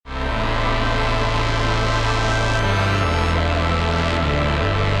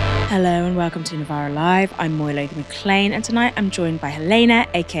Hello and welcome to Novara Live. I'm Moira McLean and tonight I'm joined by Helena,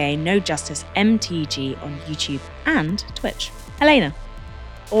 aka No Justice MTG on YouTube and Twitch. Helena.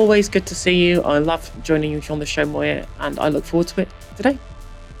 Always good to see you. I love joining you on the show, Moira, and I look forward to it today.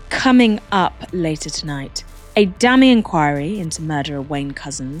 Coming up later tonight, a damning inquiry into murderer Wayne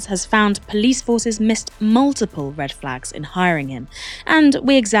Couzens has found police forces missed multiple red flags in hiring him, and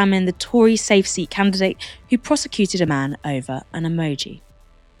we examine the Tory safe seat candidate who prosecuted a man over an emoji.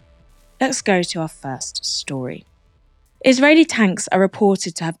 Let's go to our first story. Israeli tanks are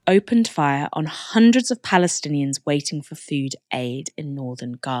reported to have opened fire on hundreds of Palestinians waiting for food aid in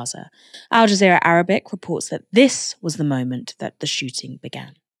northern Gaza. Al Jazeera Arabic reports that this was the moment that the shooting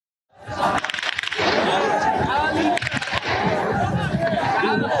began.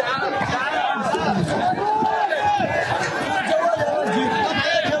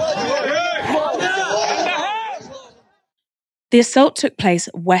 The assault took place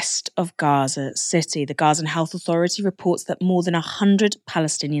west of Gaza City. The Gazan Health Authority reports that more than 100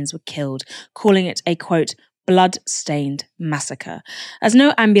 Palestinians were killed, calling it a, quote, blood-stained massacre. As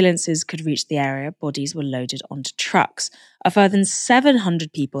no ambulances could reach the area, bodies were loaded onto trucks. A further than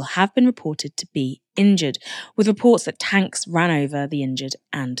 700 people have been reported to be injured, with reports that tanks ran over the injured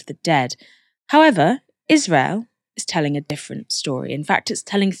and the dead. However, Israel is telling a different story. In fact, it's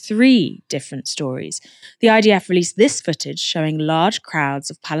telling three different stories. The IDF released this footage showing large crowds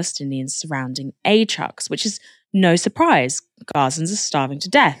of Palestinians surrounding aid trucks, which is no surprise. Gazans are starving to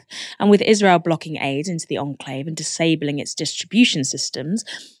death. And with Israel blocking aid into the enclave and disabling its distribution systems,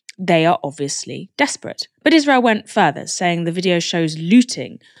 they are obviously desperate. But Israel went further, saying the video shows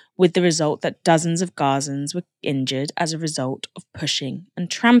looting, with the result that dozens of Gazans were injured as a result of pushing and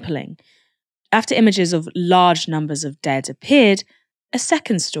trampling. After images of large numbers of dead appeared, a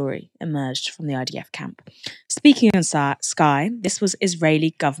second story emerged from the IDF camp. Speaking on Sky, this was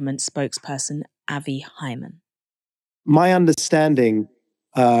Israeli government spokesperson Avi Hyman. My understanding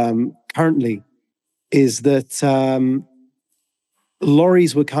currently is that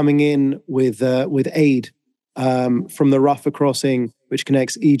lorries were coming in with aid from the Rafah crossing, which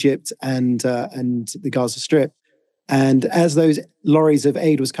connects Egypt and the Gaza Strip. And as those lorries of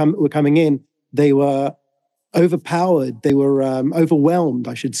aid were coming in, they were overpowered, they were overwhelmed,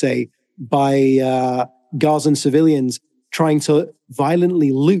 I should say, by Gazan civilians trying to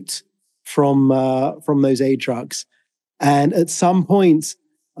violently loot from those aid trucks. And at some point,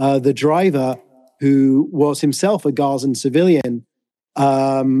 the driver, who was himself a Gazan civilian,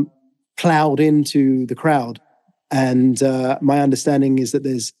 plowed into the crowd. And my understanding is that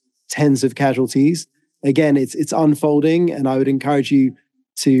there's tens of casualties. Again, it's unfolding, and I would encourage you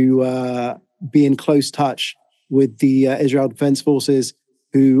to be in close touch with the Israel Defense Forces,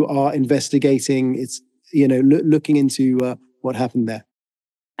 who are investigating. It's looking into what happened there.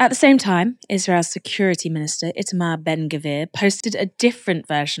 At the same time, Israel's Security Minister Itamar Ben-Gvir posted a different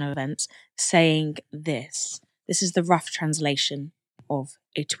version of events, saying this. This is the rough translation of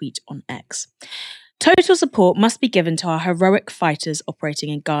a tweet on X. Total support must be given to our heroic fighters operating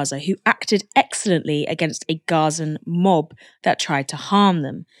in Gaza, who acted excellently against a Gazan mob that tried to harm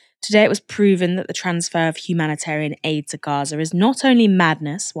them. Today it was proven that the transfer of humanitarian aid to Gaza is not only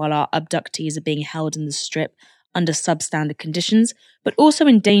madness while our abductees are being held in the strip under substandard conditions, but also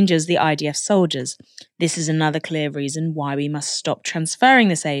endangers the IDF soldiers. This is another clear reason why we must stop transferring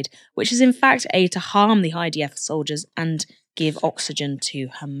this aid, which is in fact aid to harm the IDF soldiers and give oxygen to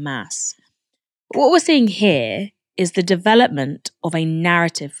Hamas. What we're seeing here is the development of a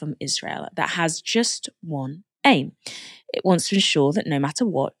narrative from Israel that has just one aim. It wants to ensure that no matter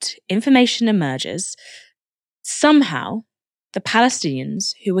what information emerges, somehow the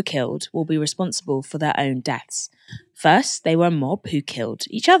Palestinians who were killed will be responsible for their own deaths. First, they were a mob who killed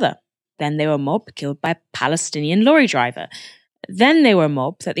each other. Then they were a mob killed by a Palestinian lorry driver. Then they were a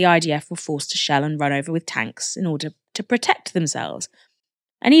mob that the IDF were forced to shell and run over with tanks in order to protect themselves.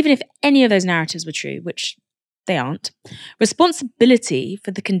 And even if any of those narratives were true, which they aren't, responsibility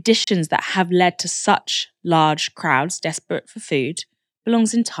for the conditions that have led to such large crowds desperate for food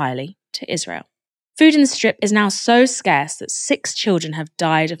belongs entirely to Israel. Food in the Strip is now so scarce that 6 children have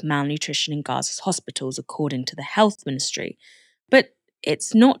died of malnutrition in Gaza's hospitals, according to the health ministry. But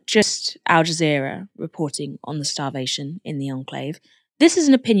it's not just Al Jazeera reporting on the starvation in the enclave. This is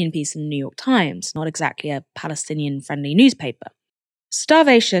an opinion piece in the New York Times, not exactly a Palestinian-friendly newspaper.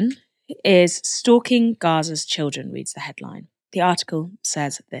 Starvation is stalking Gaza's children, reads the headline. The article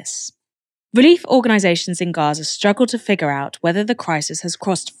says this. Relief organisations in Gaza struggle to figure out whether the crisis has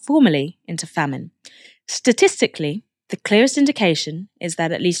crossed formally into famine. Statistically, the clearest indication is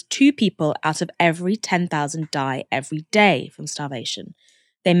that at least 2 people out of every 10,000 die every day from starvation.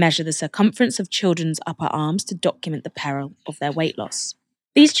 They measure the circumference of children's upper arms to document the peril of their weight loss.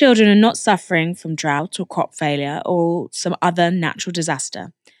 These children are not suffering from drought or crop failure or some other natural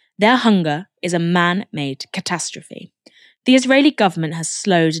disaster. Their hunger is a man-made catastrophe. The Israeli government has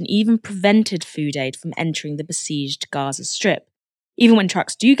slowed and even prevented food aid from entering the besieged Gaza Strip. Even when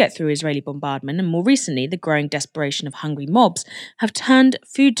trucks do get through Israeli bombardment, and more recently, the growing desperation of hungry mobs have turned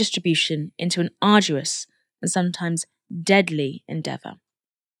food distribution into an arduous and sometimes deadly endeavour.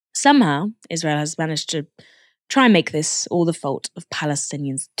 Somehow, Israel has managed to try and make this all the fault of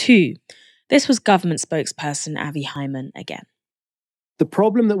Palestinians too. This was government spokesperson Avi Hyman again. The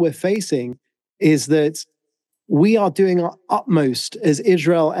problem that we're facing is that we are doing our utmost as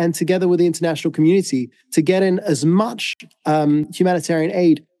Israel and together with the international community to get in as much humanitarian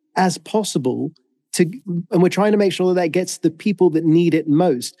aid as possible, and we're trying to make sure that gets the people that need it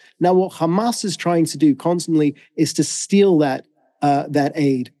most. Now, what Hamas is trying to do constantly is to steal that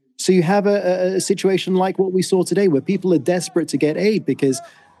aid. So you have a situation like what we saw today, where people are desperate to get aid because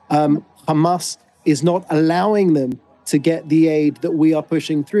Hamas is not allowing them to get the aid that we are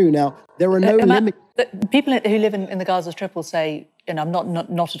pushing through. Now, there are no limits. People who live in the Gaza Strip will say, and I'm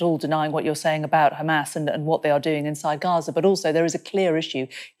not at all denying what you're saying about Hamas and what they are doing inside Gaza, but also there is a clear issue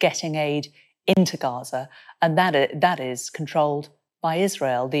getting aid into Gaza, and that is controlled by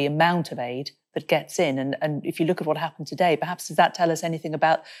Israel, the amount of aid that gets in. And if you look at what happened today, perhaps does that tell us anything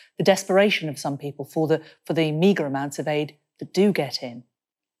about the desperation of some people for the meagre amounts of aid that do get in?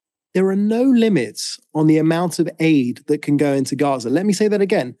 There are no limits on the amount of aid that can go into Gaza. Let me say that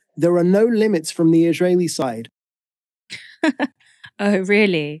again. There are no limits from the Israeli side. Oh,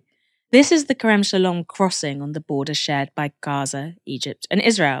 really? This is the Kerem Shalom crossing on the border shared by Gaza, Egypt, and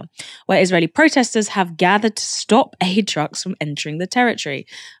Israel, where Israeli protesters have gathered to stop aid trucks from entering the territory.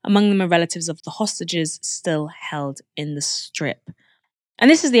 Among them are relatives of the hostages still held in the Strip.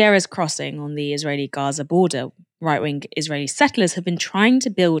 And this is the Erez crossing on the Israeli-Gaza border. Right-wing Israeli settlers have been trying to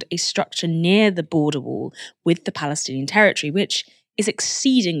build a structure near the border wall with the Palestinian territory, which is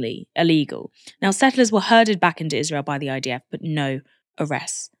exceedingly illegal. Now, settlers were herded back into Israel by the IDF, but no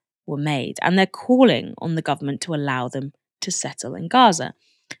arrests were made, and they're calling on the government to allow them to settle in Gaza.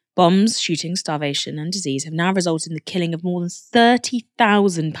 Bombs, shooting, starvation, and disease have now resulted in the killing of more than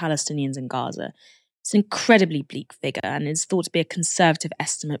 30,000 Palestinians in Gaza. It's an incredibly bleak figure and is thought to be a conservative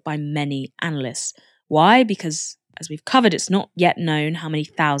estimate by many analysts. Why? Because, as we've covered, it's not yet known how many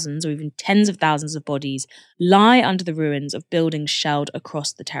thousands or even tens of thousands of bodies lie under the ruins of buildings shelled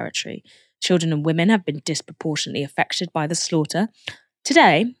across the territory. Children and women have been disproportionately affected by the slaughter.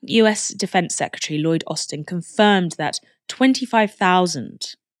 Today, US Defense Secretary Lloyd Austin confirmed that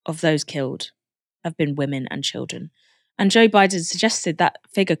 25,000 of those killed have been women and children. And Joe Biden suggested that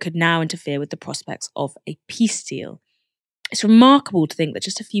figure could now interfere with the prospects of a peace deal. It's remarkable to think that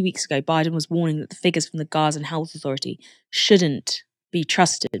just a few weeks ago, Biden was warning that the figures from the Gaza Health Authority shouldn't be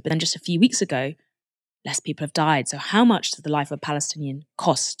trusted. But then just a few weeks ago, less people have died. So how much does the life of a Palestinian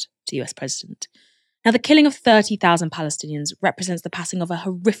cost to the US president? Now, the killing of 30,000 Palestinians represents the passing of a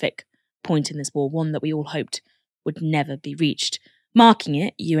horrific point in this war, one that we all hoped would never be reached. Marking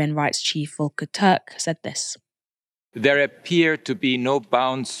it, UN Rights Chief Volker Turk said this. There appear to be no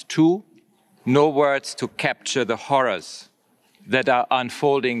bounds to, no words to capture the horrors that are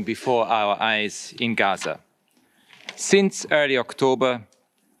unfolding before our eyes in Gaza. Since early October,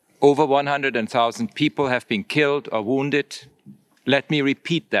 over 100,000 people have been killed or wounded. Let me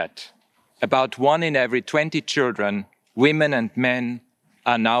repeat that. About 1 in every 20 children, women and men,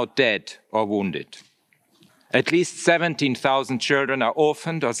 are now dead or wounded. At least 17,000 children are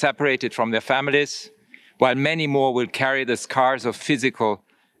orphaned or separated from their families, while many more will carry the scars of physical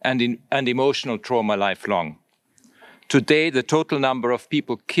and emotional trauma lifelong. Today, the total number of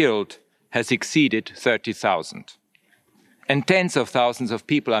people killed has exceeded 30,000. And tens of thousands of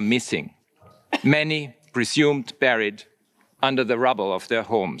people are missing, many presumed buried under the rubble of their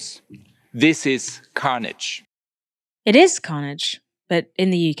homes. This is carnage. It is carnage, but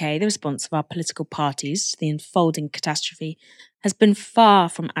in the UK, the response of our political parties to the unfolding catastrophe has been far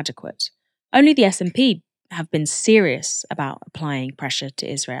from adequate. Only the SNP have been serious about applying pressure to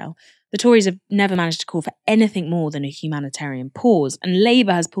Israel. The Tories have never managed to call for anything more than a humanitarian pause, and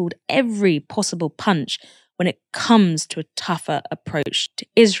Labour has pulled every possible punch when it comes to a tougher approach to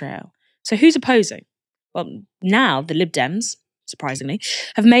Israel. So who's opposing? Well, now the Lib Dems, surprisingly,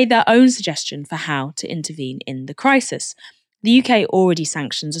 have made their own suggestion for how to intervene in the crisis. The UK already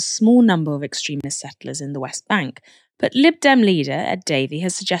sanctions a small number of extremist settlers in the West Bank, but Lib Dem leader Ed Davey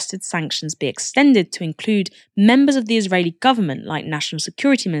has suggested sanctions be extended to include members of the Israeli government like National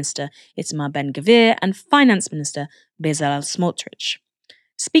Security Minister Itamar Ben-Gvir and Finance Minister Bezalel Smotrich.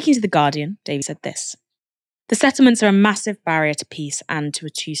 Speaking to The Guardian, Davey said this: "The settlements are a massive barrier to peace and to a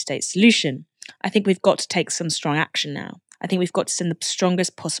two-state solution. I think we've got to take some strong action now. I think we've got to send the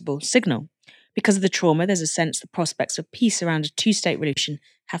strongest possible signal. Because of the trauma, there's a sense the prospects of peace around a two-state solution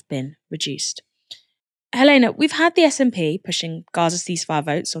have been reduced." Helena, we've had the SNP pushing Gaza ceasefire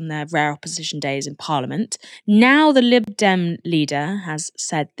votes on their rare opposition days in Parliament. Now the Lib Dem leader has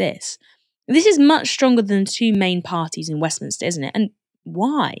said this. This is much stronger than the two main parties in Westminster, isn't it? And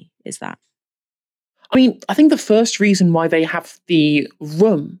why is that? I mean, I think the first reason why they have the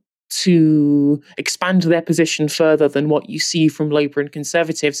room to expand their position further than what you see from Labour and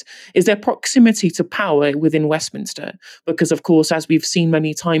Conservatives is their proximity to power within Westminster. Because, of course, as we've seen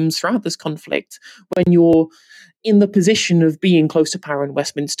many times throughout this conflict, when you're in the position of being close to power in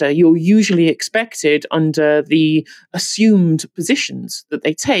Westminster, you're usually expected, under the assumed positions that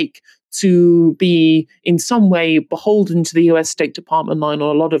they take, to be in some way beholden to the US State Department line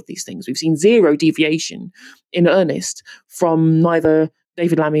on a lot of these things. We've seen zero deviation in earnest from neither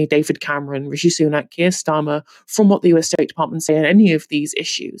David Lammy, David Cameron, Rishi Sunak, Keir Starmer, from what the US State Department say on any of these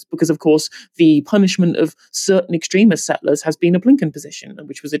issues. Because, of course, the punishment of certain extremist settlers has been a Blinken position,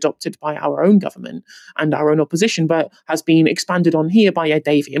 which was adopted by our own government and our own opposition, but has been expanded on here by Ed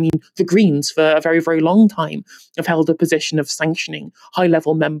Davey. I mean, the Greens, for a very, very long time, have held a position of sanctioning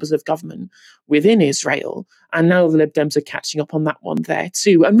high-level members of government within Israel. And now the Lib Dems are catching up on that one there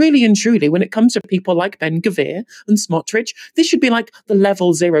too. And really and truly, when it comes to people like Ben-Gvir and Smotrich, this should be like the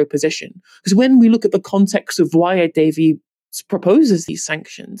level zero position. Because when we look at the context of why Ed Davey proposes these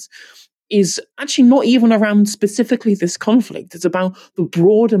sanctions, is actually not even around specifically this conflict. It's about the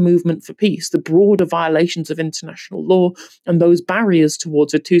broader movement for peace, the broader violations of international law, and those barriers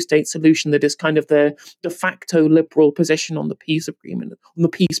towards a two-state solution that is kind of the de facto liberal position on the peace agreement, on the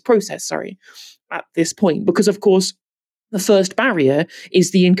peace process, at this point. Because, of course, the first barrier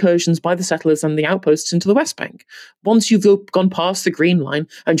is the incursions by the settlers and the outposts into the West Bank. Once you've gone past the green line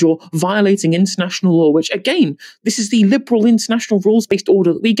and you're violating international law, which, again, this is the liberal international rules-based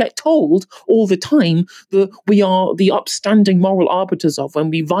order that we get told all the time that we are the upstanding moral arbiters of when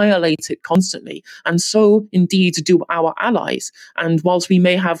we violate it constantly. And so, indeed, do our allies. And whilst we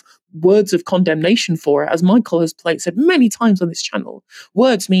may have words of condemnation for it, as Michael has said many times on this channel,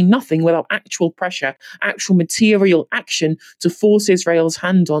 words mean nothing without actual pressure, actual material action to force Israel's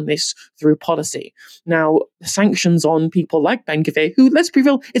hand on this through policy. Now, sanctions on people like Ben-Gvir, who, let's be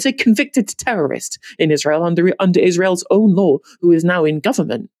real, is a convicted terrorist in Israel under Israel's own law, who is now in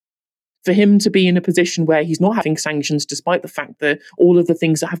government. For him to be in a position where he's not having sanctions, despite the fact that all of the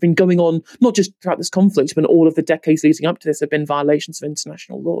things that have been going on, not just throughout this conflict, but all of the decades leading up to this, have been violations of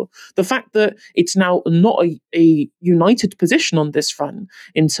international law. The fact that it's now not a united position on this front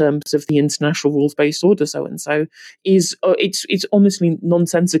in terms of the international rules-based order, so is it's honestly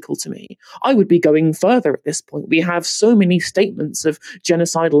nonsensical to me. I would be going further at this point. We have so many statements of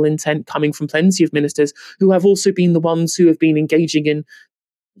genocidal intent coming from plenty of ministers who have also been the ones who have been engaging in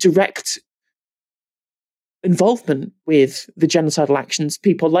direct involvement with the genocidal actions.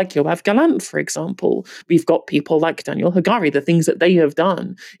 People like Yoav Gallant, for example. We've got people like Daniel Hagari, the things that they have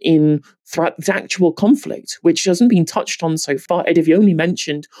done throughout the actual conflict, which hasn't been touched on so far. Ed Davey only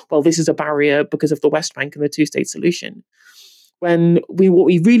mentioned, well, this is a barrier because of the West Bank and the two-state solution. When what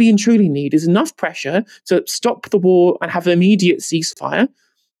we really and truly need is enough pressure to stop the war and have an immediate ceasefire,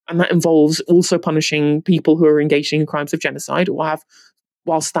 and that involves also punishing people who are engaging in crimes of genocide, or have,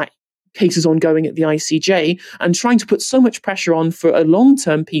 whilst that case is ongoing at the ICJ, and trying to put so much pressure on for a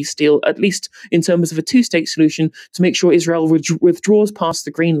long-term peace deal, at least in terms of a two-state solution, to make sure Israel withdraws past the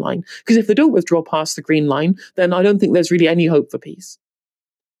green line. Because if they don't withdraw past the green line, then I don't think there's really any hope for peace.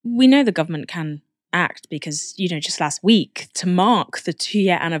 We know the government can act because, just last week, to mark the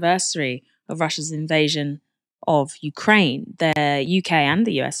 2-year anniversary of Russia's invasion of Ukraine, the UK and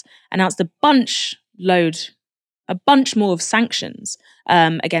the US announced a bunch more of sanctions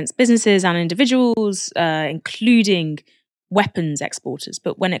against businesses and individuals, including weapons exporters.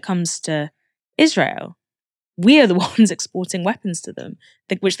 But when it comes to Israel, we are the ones exporting weapons to them,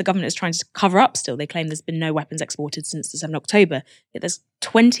 which the government is trying to cover up still. They claim there's been no weapons exported since the 7th of October. Yet there's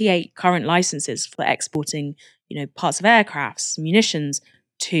 28 current licenses for exporting, parts of aircrafts, munitions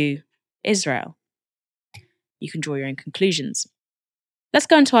to Israel. You can draw your own conclusions. Let's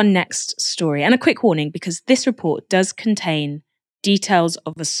go on to our next story. And a quick warning, because this report does contain details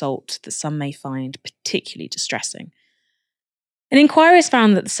of assault that some may find particularly distressing. An inquiry has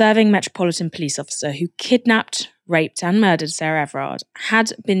found that the serving Metropolitan Police officer who kidnapped, raped and murdered Sarah Everard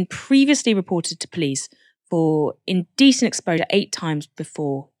had been previously reported to police for indecent exposure 8 times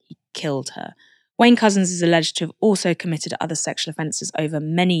before he killed her. Wayne Couzens is alleged to have also committed other sexual offences over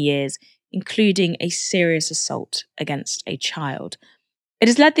many years, including a serious assault against a child. It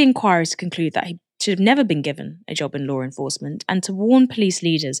has led the inquiry to conclude that he should have never been given a job in law enforcement and to warn police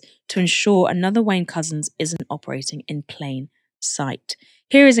leaders to ensure another Wayne Couzens isn't operating in plain sight.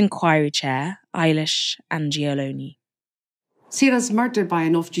 Here is Inquiry Chair Eilish Angioloni. Sarah's murder by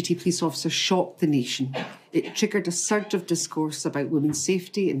an off-duty police officer shocked the nation. It triggered a surge of discourse about women's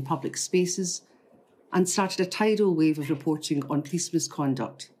safety in public spaces and started a tidal wave of reporting on police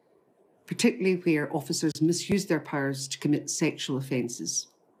misconduct, particularly where officers misused their powers to commit sexual offences.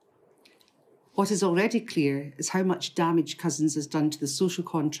 What is already clear is how much damage Couzens has done to the social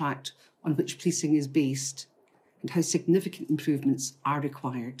contract on which policing is based and how significant improvements are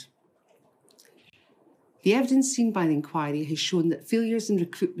required. The evidence seen by the inquiry has shown that failures in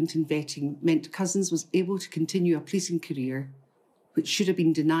recruitment and vetting meant Couzens was able to continue a policing career which should have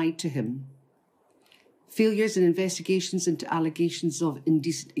been denied to him. Failures in investigations into allegations of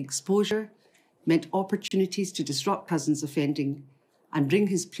indecent exposure meant opportunities to disrupt Couzens' offending and bring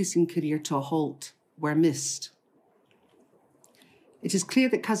his policing career to a halt were missed. It is clear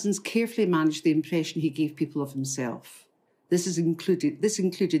that Couzens carefully managed the impression he gave people of himself. This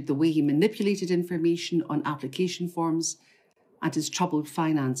included the way he manipulated information on application forms and his troubled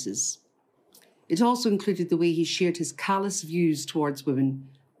finances. It also included the way he shared his callous views towards women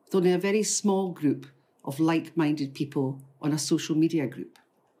with only a very small group of like-minded people on a social media group.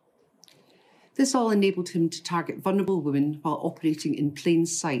 This all enabled him to target vulnerable women while operating in plain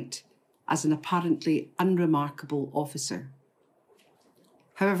sight as an apparently unremarkable officer.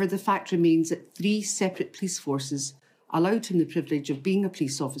 However, the fact remains that 3 separate police forces allowed him the privilege of being a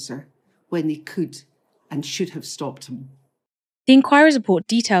police officer when they could and should have stopped him. The inquiry's report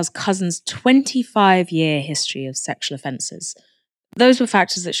details Couzens' 25-year history of sexual offences. Those were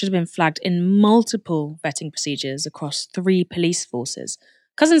factors that should have been flagged in multiple vetting procedures across 3 police forces.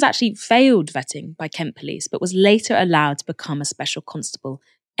 Couzens actually failed vetting by Kent Police, but was later allowed to become a special constable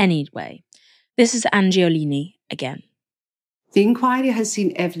anyway. This is Angiolini again. The inquiry has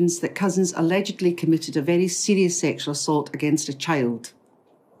seen evidence that Couzens allegedly committed a very serious sexual assault against a child,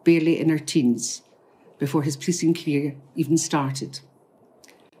 barely in her teens, before his policing career even started.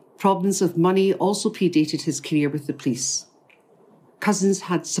 Problems with money also predated his career with the police. Couzens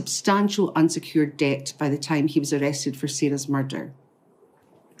had substantial unsecured debt by the time he was arrested for Sarah's murder.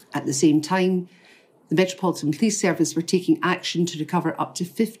 At the same time, the Metropolitan Police Service were taking action to recover up to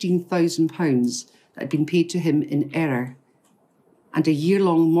 £15,000 that had been paid to him in error, and a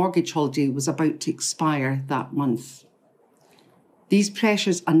year-long mortgage holiday was about to expire that month. These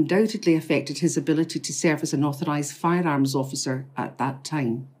pressures undoubtedly affected his ability to serve as an authorised firearms officer at that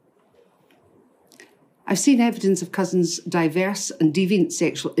time. I've seen evidence of Couzens' diverse and deviant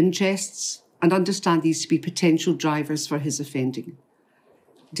sexual interests and understand these to be potential drivers for his offending.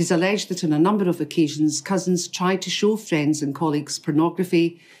 It is alleged that on a number of occasions, Couzens tried to show friends and colleagues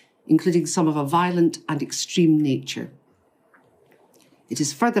pornography, including some of a violent and extreme nature. It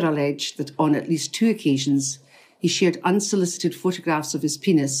is further alleged that on at least 2 occasions, he shared unsolicited photographs of his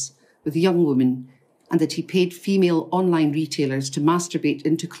penis with young women and that he paid female online retailers to masturbate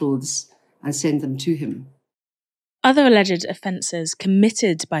into clothes and send them to him. Other alleged offences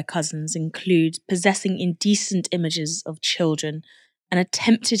committed by Couzens include possessing indecent images of children, an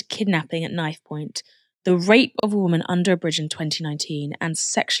attempted kidnapping at knife point, the rape of a woman under a bridge in 2019, and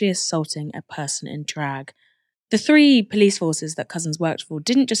sexually assaulting a person in drag. The 3 police forces that Couzens worked for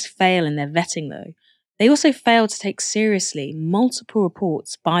didn't just fail in their vetting, though. They also failed to take seriously multiple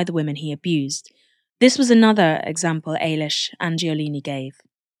reports by the women he abused. This was another example Eilish Angiolini gave.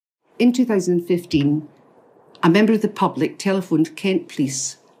 In 2015, a member of the public telephoned Kent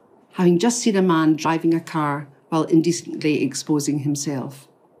Police, having just seen a man driving a car while indecently exposing himself.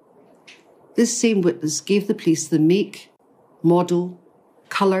 This same witness gave the police the make, model,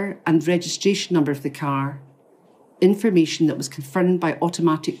 colour and registration number of the car, information that was confirmed by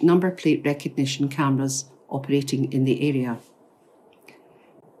automatic number plate recognition cameras operating in the area.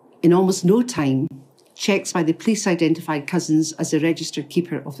 In almost no time, checks by the police identified Couzens as the registered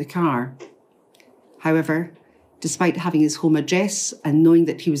keeper of the car. However, despite having his home address and knowing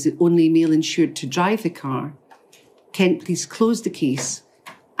that he was the only male insured to drive the car, Kent Police closed the case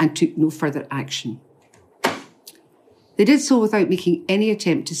and took no further action. They did so without making any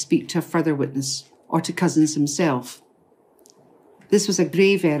attempt to speak to a further witness or to Couzens himself. This was a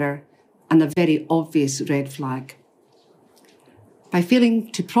grave error and a very obvious red flag. By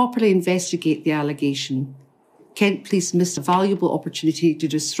failing to properly investigate the allegation, Kent Police missed a valuable opportunity to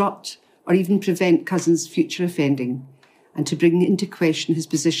disrupt or even prevent Couzens' future offending and to bring into question his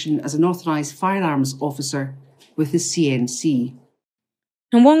position as an authorised firearms officer with the CNC.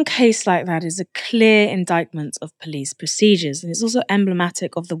 And one case like that is a clear indictment of police procedures, and it's also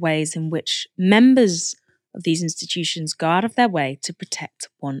emblematic of the ways in which members of these institutions go out of their way to protect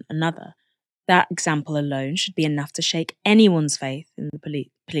one another. That example alone should be enough to shake anyone's faith in the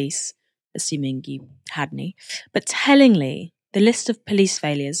police, assuming you had any. But tellingly, the list of police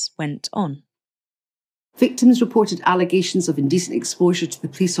failures went on. Victims reported allegations of indecent exposure to the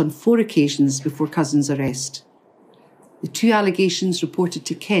police on 4 occasions before Cousin's arrest. The 2 allegations reported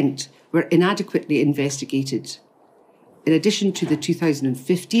to Kent were inadequately investigated. In addition to the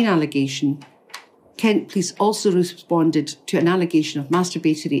 2015 allegation, Kent Police also responded to an allegation of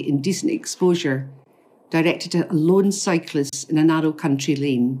masturbatory indecent exposure directed at a lone cyclist in a narrow country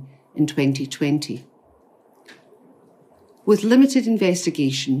lane in 2020. With limited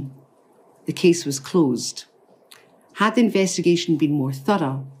investigation, the case was closed. Had the investigation been more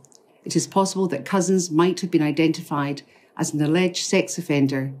thorough, it is possible that Cousins might have been identified as an alleged sex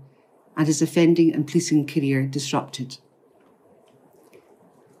offender and his offending and policing career disrupted.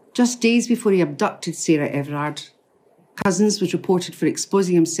 Just days before he abducted Sarah Everard, Cousins was reported for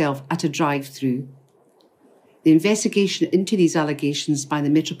exposing himself at a drive-through. The investigation into these allegations by the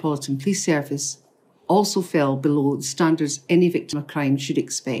Metropolitan Police Service also fell below the standards any victim of crime should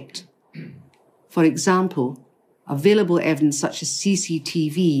expect. For example, available evidence such as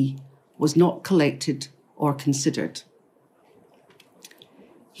CCTV was not collected or considered.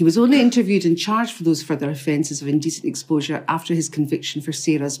 He was only interviewed and charged for those further offences of indecent exposure after his conviction for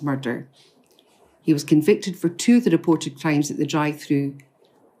Sarah's murder. He was convicted for 2 of the reported crimes at the drive-through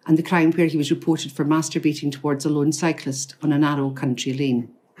and the crime where he was reported for masturbating towards a lone cyclist on a narrow country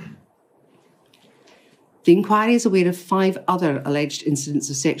lane. The inquiry is aware of 5 other alleged incidents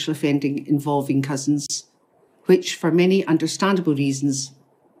of sexual offending involving Cousins, which, for many understandable reasons,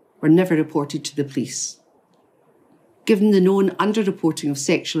 were never reported to the police. Given the known underreporting of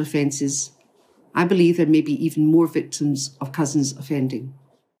sexual offences, I believe there may be even more victims of Cousins offending.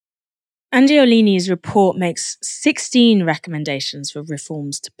 Angiolini's report makes 16 recommendations for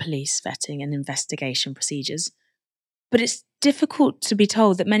reforms to police vetting and investigation procedures, but it's difficult to be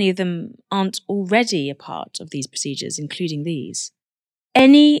told that many of them aren't already a part of these procedures, including these.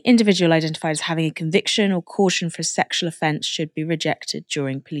 Any individual identified as having a conviction or caution for a sexual offence should be rejected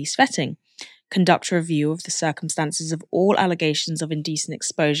during police vetting. Conduct a review of the circumstances of all allegations of indecent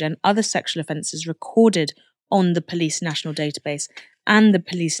exposure and other sexual offences recorded on the Police National Database and the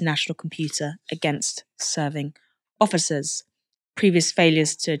Police National Computer against serving officers. Previous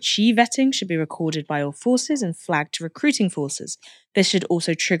failures to achieve vetting should be recorded by all forces and flagged to recruiting forces. This should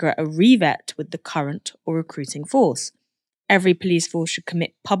also trigger a revet with the current or recruiting force. Every police force should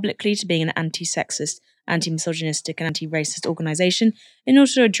commit publicly to being an anti-sexist, anti-misogynistic and anti-racist organisation in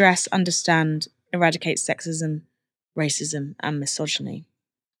order to address, understand, eradicate sexism, racism and misogyny.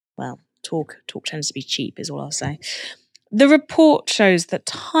 Well, talk tends to be cheap is all I'll say. The report shows that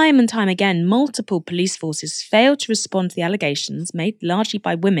time and time again, multiple police forces failed to respond to the allegations made largely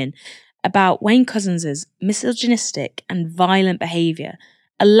by women about Wayne Couzens' misogynistic and violent behaviour,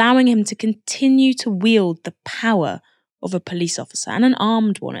 allowing him to continue to wield the power of a police officer, and an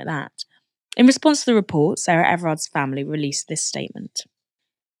armed one at that. In response to the report, Sarah Everard's family released this statement.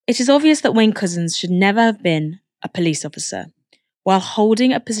 It is obvious that Wayne Couzens should never have been a police officer. While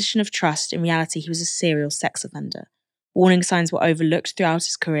holding a position of trust, in reality he was a serial sex offender. Warning signs were overlooked throughout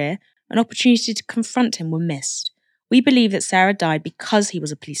his career. An opportunity to confront him were missed. We believe that Sarah died because he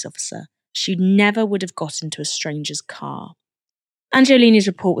was a police officer. She never would have got into a stranger's car. Angiolini's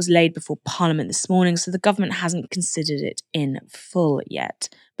report was laid before Parliament this morning, so the government hasn't considered it in full yet.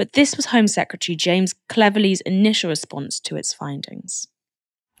 But this was Home Secretary James Cleverly's initial response to its findings.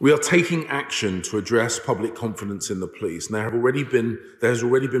 We are taking action to address public confidence in the police, and there has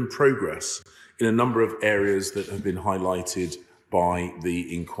already been progress in a number of areas that have been highlighted by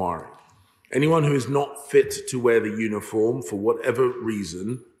the inquiry. Anyone who is not fit to wear the uniform for whatever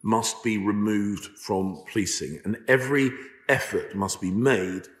reason must be removed from policing, and every effort must be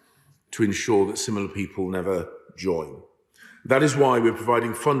made to ensure that similar people never join. That is why we're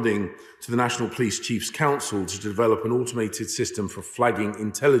providing funding to the National Police Chiefs Council to develop an automated system for flagging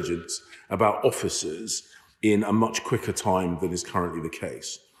intelligence about officers in a much quicker time than is currently the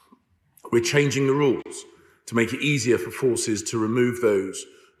case. We're changing the rules to make it easier for forces to remove those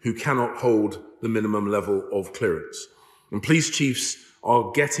who cannot hold the minimum level of clearance. And police chiefs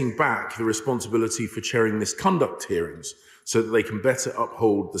are getting back the responsibility for chairing misconduct hearings so that they can better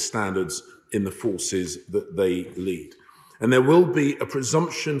uphold the standards in the forces that they lead. And there will be a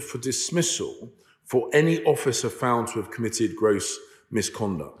presumption for dismissal for any officer found to have committed gross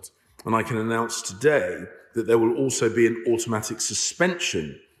misconduct. And I can announce today that there will also be an automatic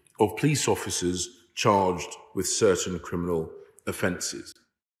suspension of police officers charged with certain criminal offences.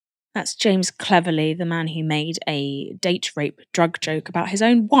 That's James Cleverly, the man who made a date rape drug joke about his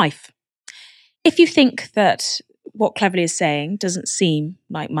own wife. If you think that what Cleverly is saying doesn't seem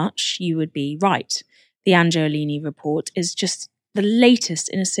like much, you would be right. The Angiolini report is just the latest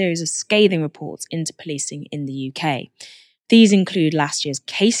in a series of scathing reports into policing in the UK. These include last year's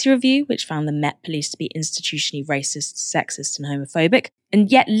Casey review, which found the Met Police to be institutionally racist, sexist and homophobic,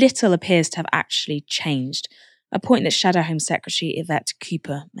 and yet little appears to have actually changed, a point that Shadow Home Secretary Yvette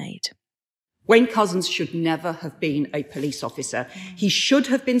Cooper made. Wayne Couzens should never have been a police officer. He should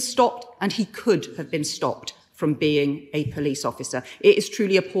have been stopped, and he could have been stopped from being a police officer. It is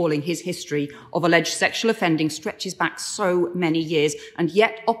truly appalling. His history of alleged sexual offending stretches back so many years, and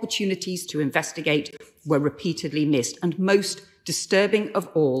yet opportunities to investigate were repeatedly missed. And most disturbing of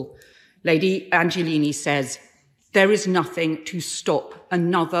all, Lady Angiolini says, there is nothing to stop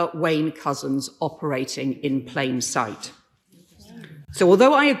another Wayne Couzens operating in plain sight. So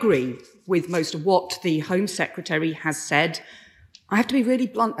although I agree with most of what the Home Secretary has said, I have to be really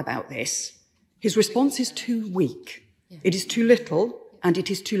blunt about this. His response is too weak. It is too little, and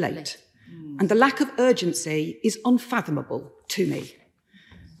it is too late. And the lack of urgency is unfathomable to me.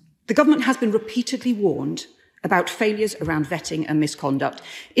 The government has been repeatedly warned about failures around vetting and misconduct.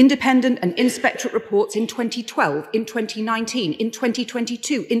 Independent and inspectorate reports in 2012, in 2019, in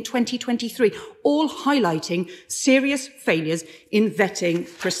 2022, in 2023, all highlighting serious failures in vetting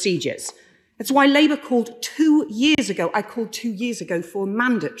procedures. That's why Labour called 2 years ago, for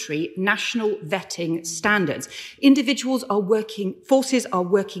mandatory national vetting standards. Forces are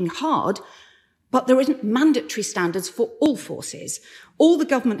working hard, but there isn't mandatory standards for all forces. All the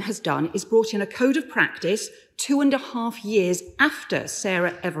government has done is brought in a code of practice 2.5 years after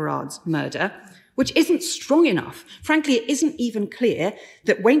Sarah Everard's murder, which isn't strong enough. Frankly, it isn't even clear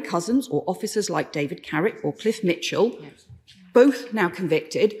that Wayne Couzens or officers like David Carrick or Cliff Mitchell, both now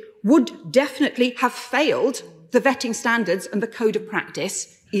convicted, would definitely have failed the vetting standards and the code of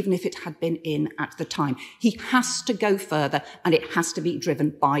practice, even if it had been in at the time. He has to go further, and it has to be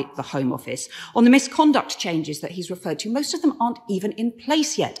driven by the Home Office. On the misconduct changes that he's referred to, most of them aren't even in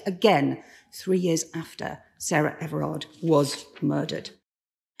place yet. Again, 3 years after Sarah Everard was murdered.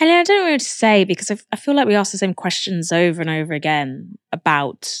 And I don't know what to say, because I feel like we ask the same questions over and over again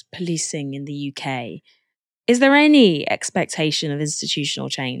about policing in the UK. Is there any expectation of institutional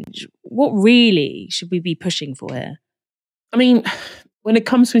change? What really should we be pushing for here? I mean, when it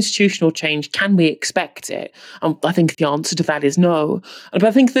comes to institutional change, can we expect it? I think the answer to that is no. But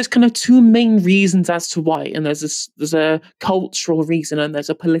I think there's kind of two main reasons as to why. And there's a cultural reason and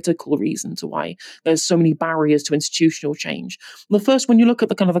there's a political reason to why there's so many barriers to institutional change. The first, when you look at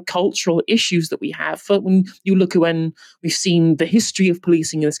the kind of the cultural issues that we have, when you look at when we've seen the history of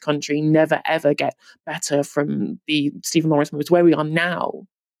policing in this country never ever get better from the Stephen Lawrence movement to where we are now,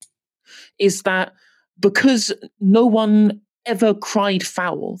 is that because no one ever cried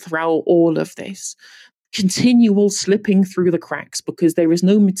foul throughout all of this, continual slipping through the cracks because there is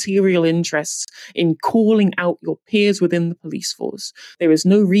no material interest in calling out your peers within the police force. There is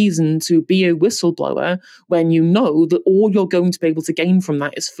no reason to be a whistleblower when you know that all you're going to be able to gain from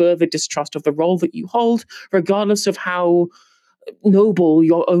that is further distrust of the role that you hold, regardless of how noble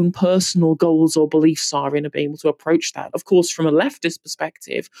your own personal goals or beliefs are in being able to approach that. Of course, from a leftist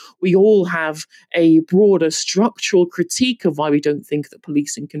perspective, we all have a broader structural critique of why we don't think that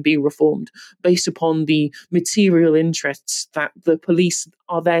policing can be reformed based upon the material interests that the police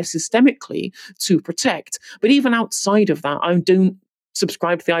are there systemically to protect. But even outside of that, I don't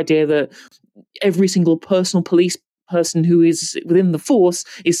subscribe to the idea that every single personal police person who is within the force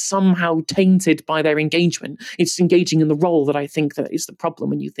is somehow tainted by their engagement. It's engaging in the role that I think that is the problem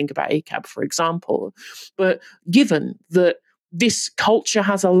when you think about ACAB, for example. But given that this culture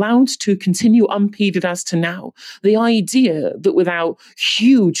has allowed to continue unimpeded as to now, the idea that without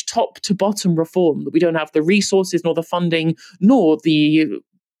huge top to bottom reform, that we don't have the resources nor the funding nor the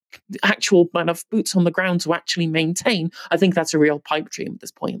actual kind of boots on the ground to actually maintain, I think that's a real pipe dream at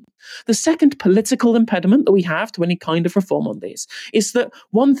this point. The second political impediment that we have to any kind of reform on this is that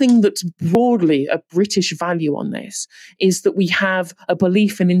one thing that's broadly a British value on this is that we have a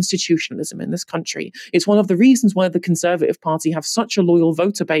belief in institutionalism in this country. It's one of the reasons why the Conservative Party have such a loyal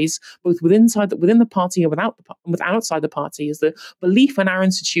voter base, both within the party and outside the party, is the belief in our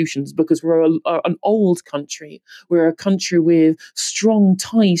institutions, because we're an old country. We're a country with strong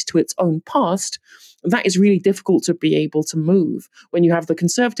ties to its own past, that is really difficult to be able to move when you have the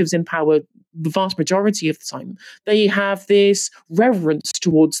Conservatives in power the vast majority of the time. They have this reverence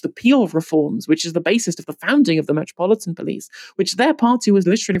towards the Peel reforms, which is the basis of the founding of the Metropolitan Police, which their party was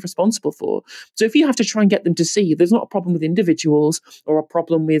literally responsible for. So if you have to try and get them to see there's not a problem with individuals or a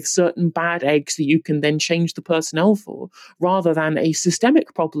problem with certain bad eggs that you can then change the personnel for, rather than a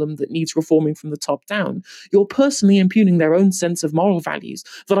systemic problem that needs reforming from the top down, you're personally impugning their own sense of moral values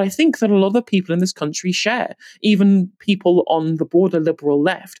that I think that a lot of people in this country share. Even people on the broader liberal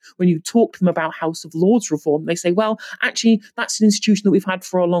left, when you talk to them about House of Lords reform, they say, well, actually, that's an institution that we've had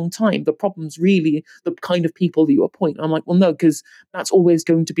for a long time. The problem's really the kind of people that you appoint. I'm like, well, no, because that's always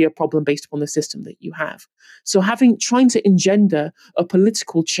going to be a problem based upon the system that you have. So trying to engender a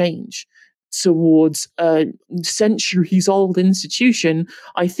political change towards a centuries-old institution,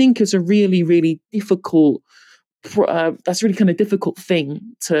 I think is a really, really difficult that's a really kind of difficult thing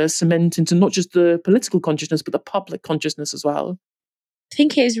to cement into not just the political consciousness, but the public consciousness as well. I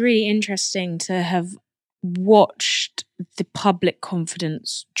think it is really interesting to have watched the public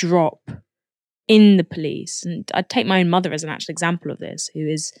confidence drop in the police. And I'd take my own mother as an actual example of this, who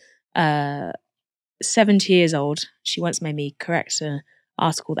is 70 years old. She once made me correct an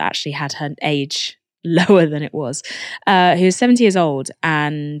article that actually had her age lower than it was. Who is 70 years old.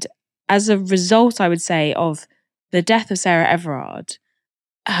 And as a result, I would say, of the death of Sarah Everard,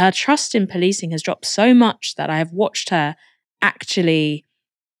 her trust in policing has dropped so much that I have watched her actually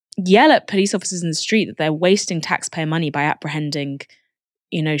yell at police officers in the street that they're wasting taxpayer money by apprehending,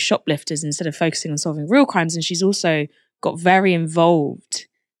 shoplifters instead of focusing on solving real crimes. And she's also got very involved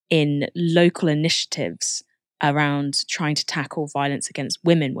in local initiatives around trying to tackle violence against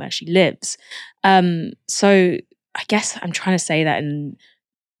women where she lives. So I guess I'm trying to say that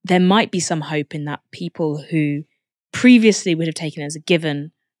there might be some hope in that people who previously would have taken it as a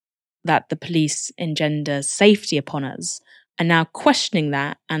given that the police engender safety upon us are now questioning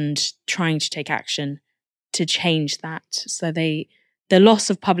that and trying to take action to change that. So the loss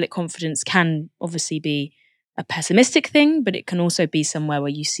of public confidence can obviously be a pessimistic thing, but it can also be somewhere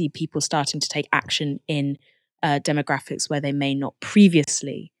where you see people starting to take action in demographics where they may not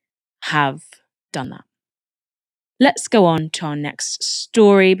previously have done that. Let's go on to our next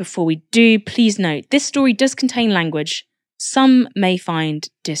story. Before we do, please note, this story does contain language some may find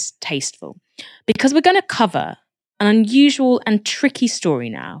distasteful, because we're going to cover an unusual and tricky story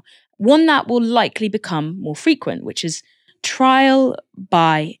now, one that will likely become more frequent, which is trial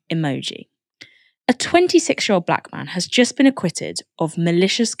by emoji. A 26-year-old black man has just been acquitted of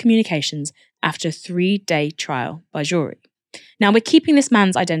malicious communications after a 3-day trial by jury. Now, we're keeping this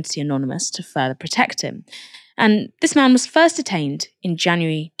man's identity anonymous to further protect him. And this man was first detained in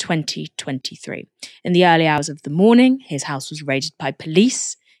January 2023. In the early hours of the morning, his house was raided by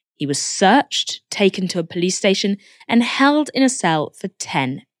police. He was searched, taken to a police station, and held in a cell for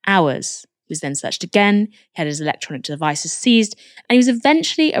 10 hours. He was then searched again, he had his electronic devices seized, and he was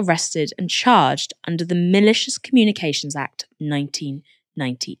eventually arrested and charged under the Malicious Communications Act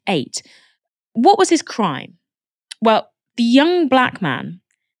 1998. What was his crime? Well, the young black man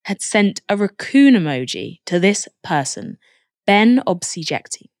had sent a raccoon emoji to this person, Ben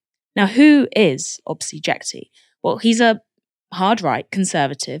Obsi-Jekti. Now, who is Obsi-Jekti? Well, he's a hard-right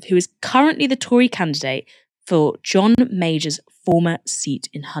conservative who is currently the Tory candidate for John Major's former seat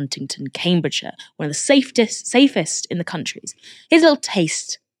in Huntington, Cambridgeshire, one of the safest in the country. Here's a little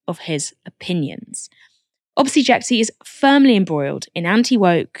taste of his opinions. Obsi-Jekti is firmly embroiled in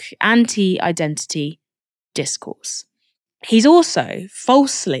anti-woke, anti-identity discourse. He's also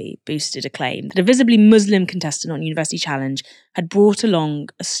falsely boosted a claim that a visibly Muslim contestant on University Challenge had brought along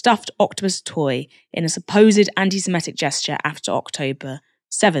a stuffed octopus toy in a supposed anti-Semitic gesture after October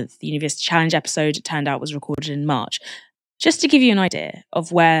 7th. The University Challenge episode, it turned out, was recorded in March. Just to give you an idea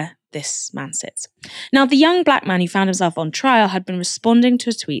of where this man sits. Now, the young black man who found himself on trial had been responding to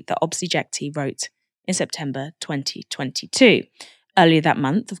a tweet that Obsi-Jekti wrote in September 2022. Earlier that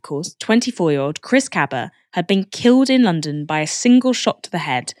month, of course, 24-year-old Chris Cabba had been killed in London by a single shot to the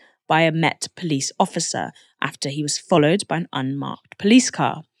head by a Met police officer after he was followed by an unmarked police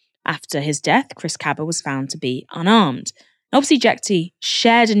car. After his death, Chris Cabba was found to be unarmed. Obsi-Jekti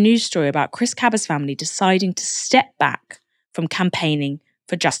shared a news story about Chris Cabba's family deciding to step back from campaigning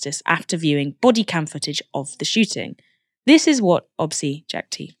for justice after viewing body cam footage of the shooting. This is what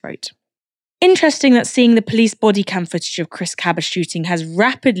Obsi-Jekti wrote. Interesting that seeing the police body cam footage of Chris Cabba's shooting has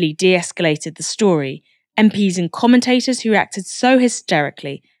rapidly de-escalated the story. MPs and commentators who reacted so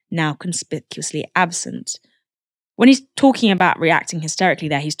hysterically, now conspicuously absent. When he's talking about reacting hysterically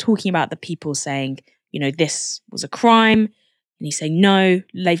there, he's talking about the people saying, this was a crime. And he's saying, no,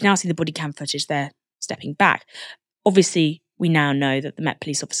 they've now seen the body cam footage, they're stepping back. Obviously, we now know that the Met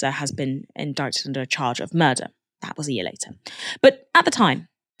police officer has been indicted under a charge of murder. That was a year later. But at the time,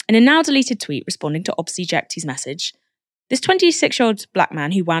 in a now deleted tweet responding to Obsi Jekti's message, this 26-year-old black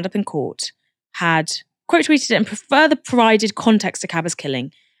man who wound up in court had quote tweeted it and further provided context to Kaba's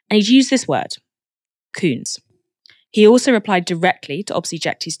killing, and he'd used this word, coons. He also replied directly to Obsi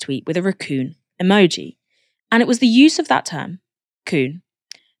Jekti's tweet with a raccoon emoji. And it was the use of that term, coon,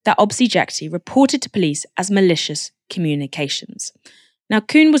 that Obsi Jekti reported to police as malicious communications. Now,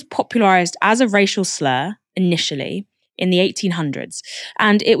 coon was popularised as a racial slur initially in the 1800s,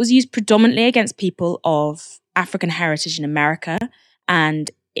 and it was used predominantly against people of African heritage in America and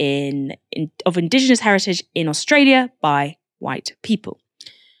of Indigenous heritage in Australia by white people.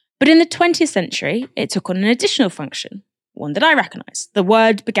 But in the 20th century, it took on an additional function, one that I recognise. The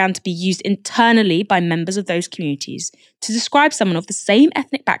word began to be used internally by members of those communities to describe someone of the same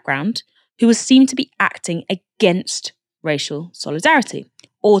ethnic background who was seen to be acting against racial solidarity,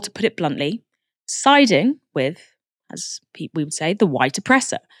 or to put it bluntly, siding with, as we would say, the white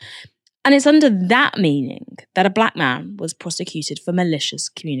oppressor. And it's under that meaning that a black man was prosecuted for malicious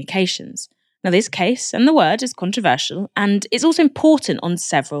communications. Now, this case and the word is controversial, and it's also important on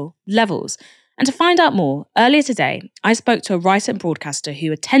several levels. And to find out more, earlier today, I spoke to a writer and broadcaster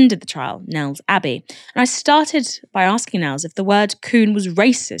who attended the trial, Nels Abbey, and I started by asking Nels if the word coon was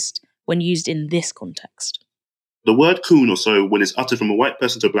racist when used in this context. The word coon, or so, when it's uttered from a white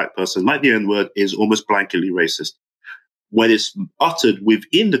person to a black person, like the N-word, is almost blanketly racist. When it's uttered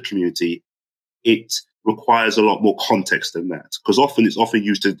within the community, it requires a lot more context than that, because it's often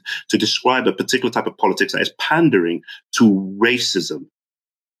used to describe a particular type of politics that is pandering to racism.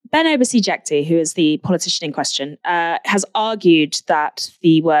 Ben Obsi Jekti, who is the politician in question, has argued that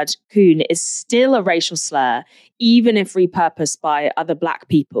the word coon is still a racial slur, even if repurposed by other black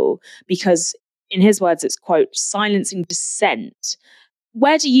people, because in his words, it's, quote, silencing dissent.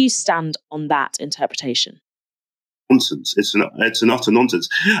 Where do you stand on that interpretation? Nonsense. It's an utter nonsense.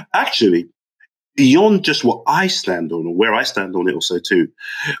 Actually, beyond just what I stand on, or where I stand on it also too,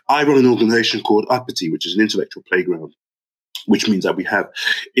 I run an organization called Uppity, which is an intellectual playground, which means that we have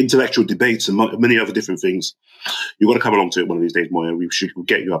intellectual debates and many other different things. You've got to come along to it one of these days, Moya. We'll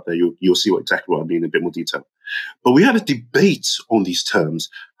get you up there. You'll see exactly what I mean in a bit more detail. But we have a debate on these terms: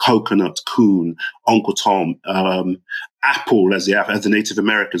 coconut, coon, Uncle Tom, apple, as the Native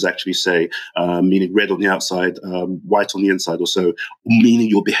Americans actually say, meaning red on the outside, white on the inside, or so, meaning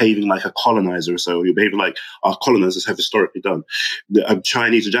you're behaving like a colonizer, or so, you're behaving like our colonizers have historically done. The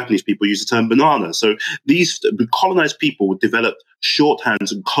Chinese or Japanese people use the term banana. So these colonized people would develop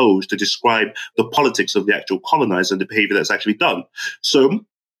shorthands and codes to describe the politics of the actual colonizer and the behavior that's actually done. So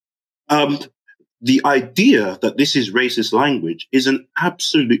the idea that this is racist language is an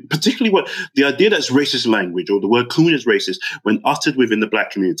absolute, particularly the idea that it's racist language, or the word coon is racist when uttered within the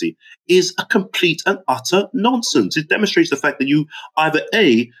black community, is a complete and utter nonsense. It demonstrates the fact that you either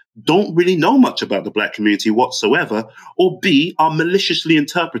A, don't really know much about the black community whatsoever, or B, are maliciously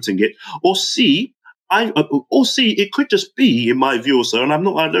interpreting it, or C, it could just be, in my view or so, and I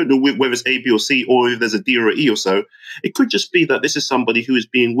don't know whether it's A, B, or C, or if there's a D or a E or so, it could just be that this is somebody who is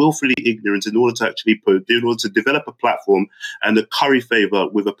being willfully ignorant in order to develop a platform and to curry favor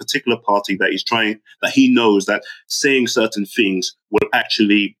with a particular party that he knows that saying certain things will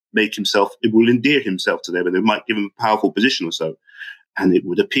actually it will endear himself to them, and it might give him a powerful position or so. And it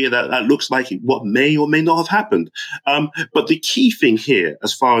would appear that looks like what may or may not have happened. But the key thing here,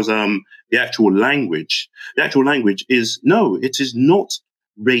 as far as the actual language is, no, it is not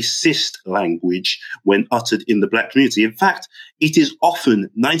racist language when uttered in the black community. In fact, it is often,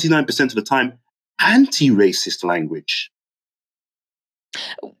 99% of the time, anti-racist language.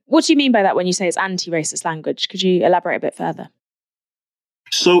 What do you mean by that when you say it's anti-racist language? Could you elaborate a bit further?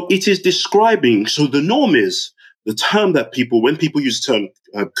 So it is describing, so the norm is, the term that when people use the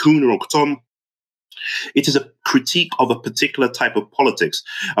term coon or tom, it is a critique of a particular type of politics,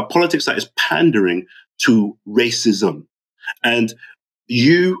 a politics that is pandering to racism. And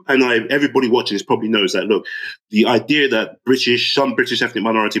you and I, everybody watching this probably knows that, look, the idea that some British ethnic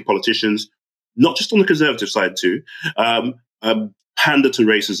minority politicians, not just on the conservative side too, pander to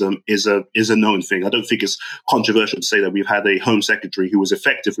racism is a known thing. I don't think it's controversial to say that we've had a Home Secretary who was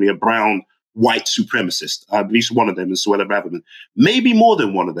effectively a brown white supremacist. At least one of them is Suella Braverman. Maybe more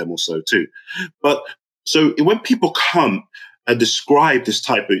than one of them or so too. But so when people come and describe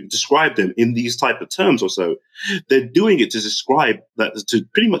them in these type of terms or so, they're doing it to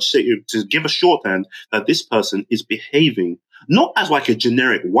pretty much say, to give a shorthand that this person is behaving not as like a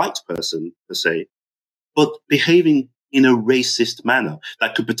generic white person per se, but behaving in a racist manner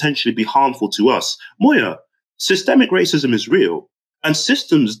that could potentially be harmful to us. Moya, systemic racism is real, and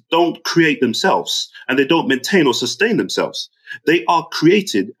systems don't create themselves, and they don't maintain or sustain themselves. They are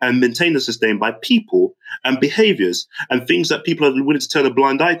created and maintained and sustained by people and behaviors and things that people are willing to turn a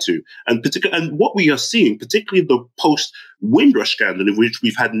blind eye to. And what we are seeing, particularly the post-Windrush scandal, in which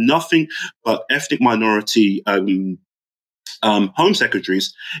we've had nothing but ethnic minority Home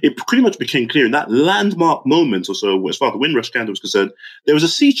Secretaries, it pretty much became clear in that landmark moment or so, as far as the Windrush scandal was concerned, there was a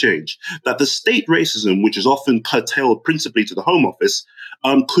sea change, that the state racism, which is often curtailed principally to the Home Office,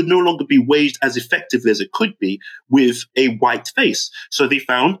 could no longer be waged as effectively as it could be with a white face. So they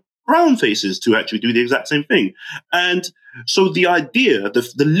found brown faces to actually do the exact same thing. And so the idea,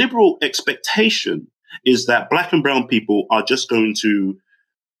 the liberal expectation is that black and brown people are just going to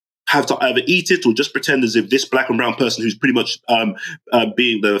have to either eat it or just pretend as if this black and brown person who's pretty much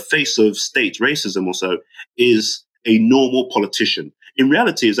being the face of state racism or so is a normal politician. In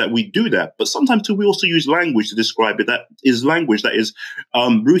reality is that we do that, but sometimes too, we also use language to describe it. That is language that is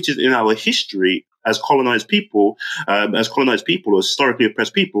rooted in our history as colonized people or historically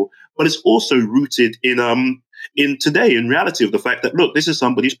oppressed people, but it's also rooted in today, in reality of the fact that, look, this is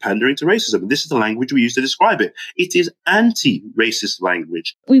somebody's pandering to racism. This is the language we use to describe it. It is anti-racist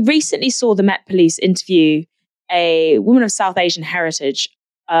language. We recently saw the Met Police interview a woman of South Asian heritage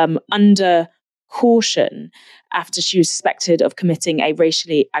under caution after she was suspected of committing a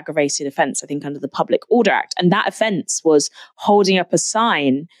racially aggravated offence, I think under the Public Order Act. And that offence was holding up a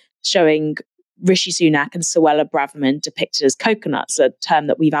sign showing Rishi Sunak and Suella Braverman depicted as coconuts, a term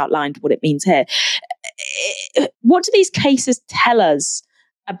that we've outlined what it means here. What do these cases tell us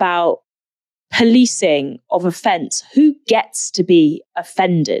about policing of offence? Who gets to be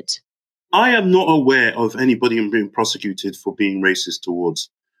offended? I am not aware of anybody being prosecuted for being racist towards,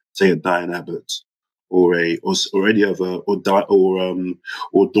 say, a Diane Abbott or any other or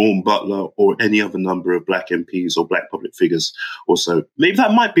Dawn Butler or any other number of black MPs or black public figures or so. Maybe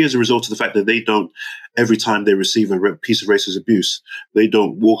that might be as a result of the fact that they don't, every time they receive a piece of racist abuse, they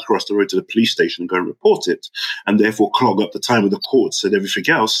don't walk across the road to the police station and go and report it, and therefore clog up the time of the courts and everything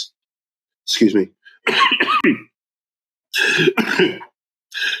else. Excuse me.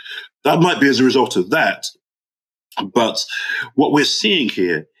 That might be as a result of that. But what we're seeing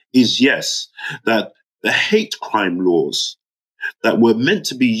here is, yes, that the hate crime laws that were meant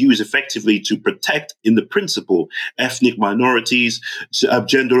to be used effectively to protect, in the principle, ethnic minorities,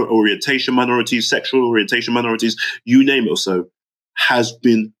 gender orientation minorities, sexual orientation minorities, you name it or so, has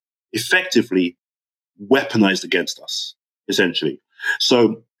been effectively weaponized against us, essentially.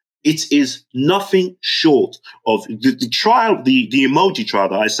 So it is nothing short of the trial, the emoji trial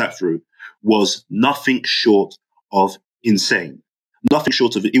that I sat through was nothing short of insane. Nothing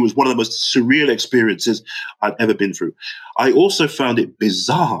short of it. It was one of the most surreal experiences I've ever been through. I also found it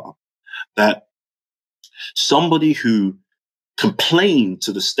bizarre that somebody who complained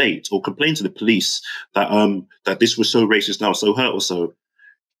to the state or complained to the police that this was so racist now, so hurt or so,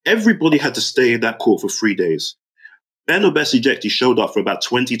 everybody had to stay in that court for 3 days. Ben Obesi-Ejekti showed up for about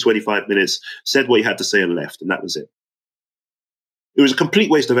 20, 25 minutes, said what he had to say and left, and that was it. It was a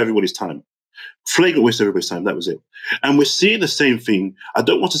complete waste of everybody's time. Flagrant waste of everybody's time, that was it. And we're seeing the same thing. I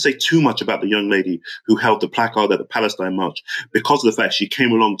don't want to say too much about the young lady who held the placard at the Palestine March because of the fact she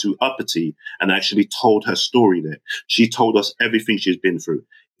came along to Uppity and actually told her story there. She told us everything she's been through.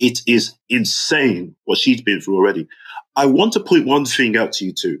 It is insane what she's been through already. I want to point one thing out to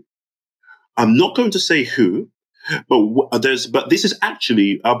you too. I'm not going to say who, but this is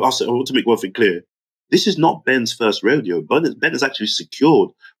actually, I want to make one thing clear. This is not Ben's first rodeo. Ben has actually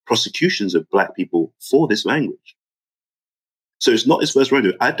secured prosecutions of black people for this language. So it's not his first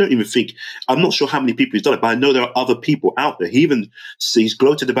rodeo. I'm not sure how many people he's done it, but I know there are other people out there. He's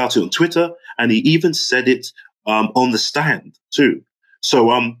gloated about it on Twitter, and he even said it on the stand too.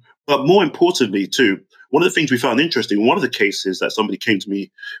 So, but more importantly too, one of the things we found interesting, one of the cases that somebody came to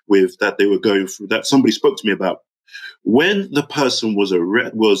me with that they were going through, that somebody spoke to me about, when the person was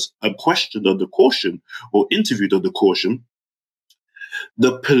questioned under caution or interviewed under caution,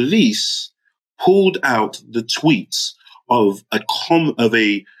 the police pulled out the tweets of a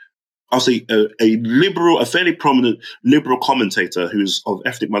fairly prominent liberal commentator who's an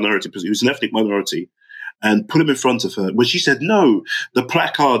ethnic minority, and put him in front of her when she said, no, the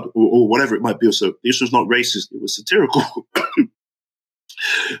placard or whatever it might be, also, this was not racist, it was satirical.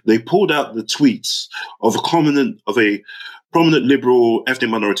 They pulled out the tweets of a prominent liberal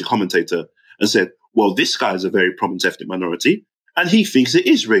ethnic minority commentator and said, well, this guy is a very prominent ethnic minority, and he thinks it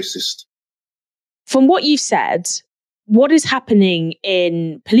is racist. From what you've said, what is happening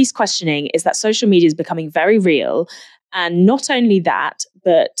in police questioning is that social media is becoming very real. And not only that,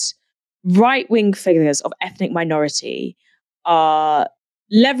 but right-wing figures of ethnic minority are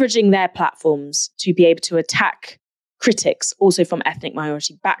leveraging their platforms to be able to attack critics also from ethnic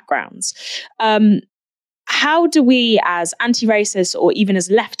minority backgrounds. How do we, as anti-racists or even as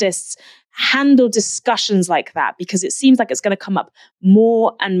leftists, handle discussions like that? Because it seems like it's going to come up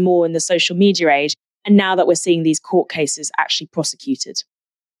more and more in the social media age. And now that we're seeing these court cases actually prosecuted.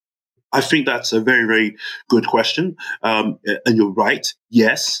 I think that's a very, very good question. And you're right.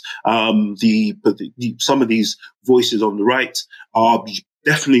 Yes. Some of these voices on the right are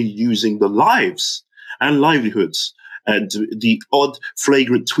definitely using the lives and livelihoods and the odd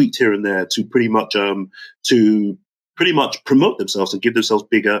flagrant tweet here and there to pretty much promote themselves and give themselves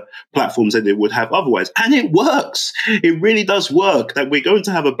bigger platforms than they would have otherwise. And it works. It really does work. That we're going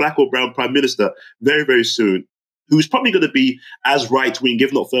to have a black or brown prime minister very, very soon, who's probably going to be as right-wing,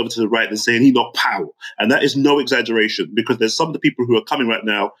 if not further to the right, than saying Enoch Powell. And that is no exaggeration, because there's some of the people who are coming right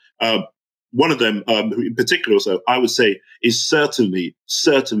now. One of them, who in particular, so I would say, is certainly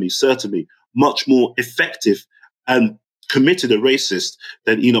much more effective and committed a racist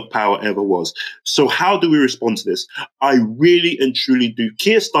than Enoch Powell ever was. So how do we respond to this? I really and truly do.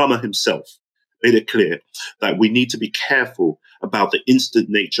 Keir Starmer himself made it clear that we need to be careful about the instant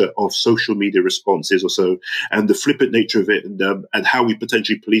nature of social media responses or so, and the flippant nature of it, and how we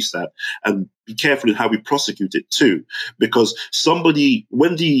potentially police that, and be careful in how we prosecute it too. Because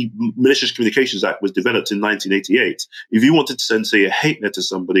when the Malicious Communications Act was developed in 1988, if you wanted to send, say, a hate letter to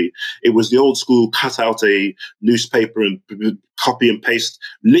somebody, it was the old school cut out a newspaper and copy and paste,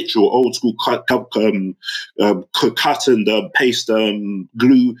 literal old school cut and paste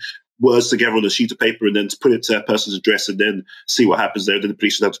glue words together on a sheet of paper and then to put it to that person's address and then see what happens there. Then the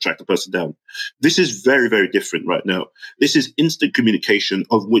police would have to track the person down. This is very, very different right now. This is instant communication,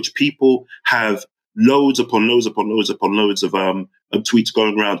 of which people have loads upon loads upon loads upon loads of tweets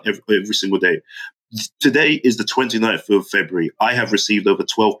going around every single day. Today is the 29th of February. I have received over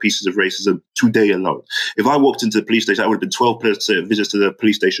 12 pieces of racism today alone. If I walked into the police station, I would have been 12 visits to the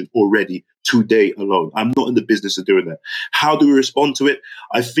police station already today alone. I'm not in the business of doing that. How do we respond to it?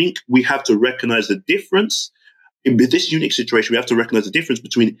 I think we have to recognize the difference. In this unique situation, we have to recognize the difference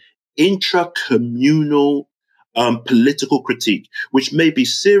between intra-communal political critique, which may be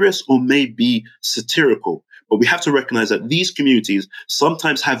serious or may be satirical. But we have to recognize that these communities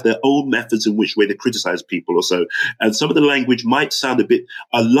sometimes have their own methods in which way they criticize people or so. And some of the language might sound a bit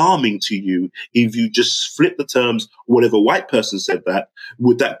alarming to you if you just flip the terms, whatever white person said that,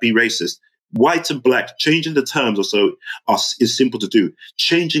 would that be racist? White and black, changing the terms or so is simple to do.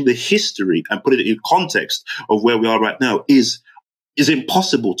 Changing the history and putting it in context of where we are right now is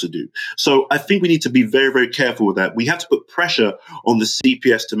impossible to do. So I think we need to be very, very careful with that. We have to put pressure on the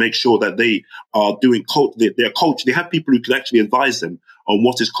CPS to make sure that they are doing their culture. They have people who can actually advise them on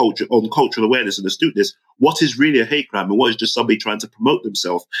what is culture, on cultural awareness and astuteness, what is really a hate crime and what is just somebody trying to promote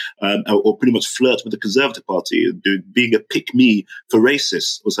themselves or pretty much flirt with the Conservative Party and being a pick-me for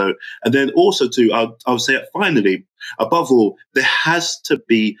racists or so. And then also I'll say it finally, above all, there has to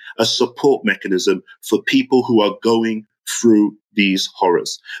be a support mechanism for people who are going through these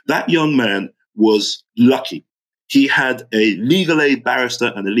horrors. That young man was lucky. He had a legal aid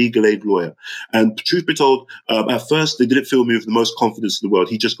barrister and a legal aid lawyer. And truth be told, at first, they didn't fill me with the most confidence in the world.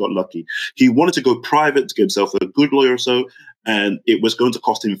 He just got lucky. He wanted to go private to get himself a good lawyer or so, and it was going to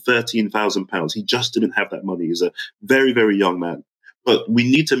cost him £13,000. He just didn't have that money. He's a very, very young man. But we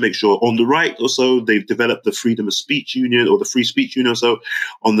need to make sure on the right or so, they've developed the Freedom of Speech Union or the Free Speech Union or so.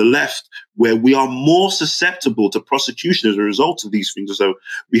 On the left, where we are more susceptible to prosecution as a result of these things or so,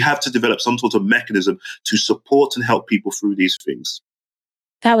 we have to develop some sort of mechanism to support and help people through these things.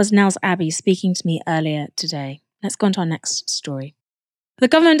 That was Nels Abbey speaking to me earlier today. Let's go on to our next story. The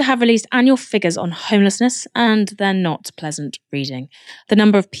government have released annual figures on homelessness, and they're not pleasant reading. The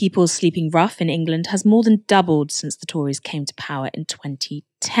number of people sleeping rough in England has more than doubled since the Tories came to power in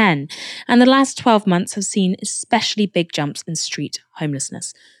 2010, and the last 12 months have seen especially big jumps in street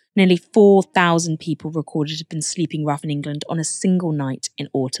homelessness. Nearly 4,000 people recorded to have been sleeping rough in England on a single night in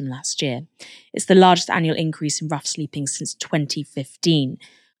autumn last year. It's the largest annual increase in rough sleeping since 2015.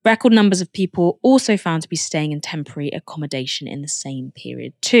 Record numbers of people also found to be staying in temporary accommodation in the same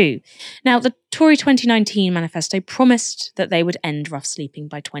period too. Now, the Tory 2019 manifesto promised that they would end rough sleeping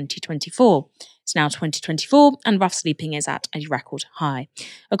by 2024. It's now 2024 and rough sleeping is at a record high.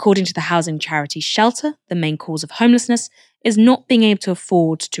 According to the housing charity Shelter, the main cause of homelessness is not being able to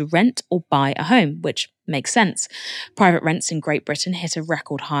afford to rent or buy a home, which makes sense. Private rents in Great Britain hit a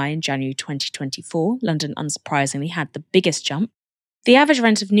record high in January 2024. London, unsurprisingly, had the biggest jump. The average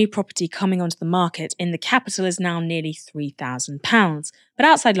rent of new property coming onto the market in the capital is now nearly £3,000, but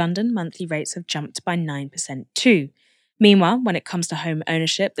outside London, monthly rates have jumped by 9% too. Meanwhile, when it comes to home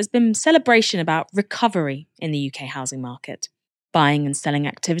ownership, there's been celebration about recovery in the UK housing market. Buying and selling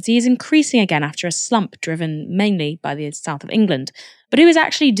activity is increasing again after a slump driven mainly by the south of England. But who is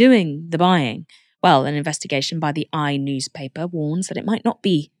actually doing the buying? Well, an investigation by the newspaper warns that it might not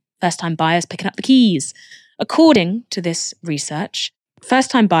be first-time buyers picking up the keys. According to this research,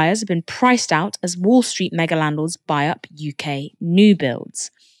 first-time buyers have been priced out as Wall Street mega landlords buy up UK new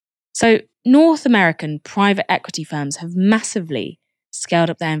builds. So North American private equity firms have massively scaled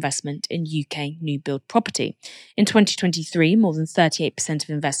up their investment in UK new build property. In 2023, more than 38%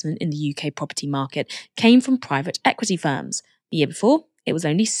 of investment in the UK property market came from private equity firms. The year before, it was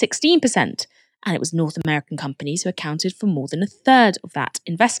only 16%, and it was North American companies who accounted for more than a third of that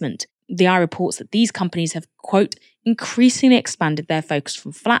investment. The Eye reports that these companies have, quote, increasingly expanded their focus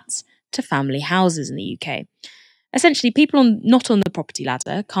from flats to family houses in the UK. Essentially, people not on the property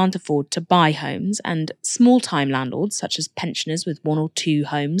ladder can't afford to buy homes, and small-time landlords, such as pensioners with one or two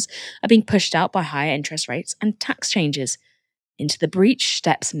homes, are being pushed out by higher interest rates and tax changes. Into the breach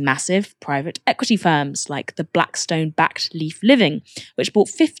steps massive private equity firms like the Blackstone-backed Leaf Living, which bought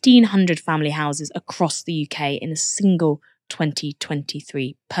 1,500 family houses across the UK in a single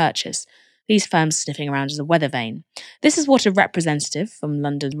 2023 purchase. These firms sniffing around as a weather vane. This is what a representative from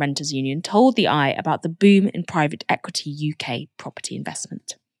London Renters Union told the Eye about the boom in private equity UK property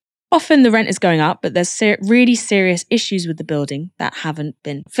investment. Often the rent is going up, but there's really serious issues with the building that haven't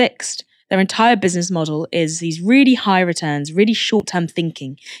been fixed. Their entire business model is these really high returns, really short-term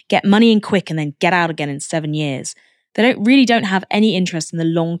thinking, get money in quick and then get out again in 7 years. They don't have any interest in the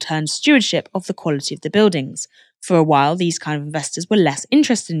long-term stewardship of the quality of the buildings. For a while, these kind of investors were less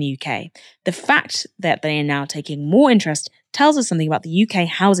interested in the UK. The fact that they are now taking more interest tells us something about the UK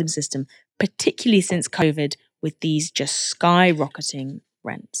housing system, particularly since COVID, with these just skyrocketing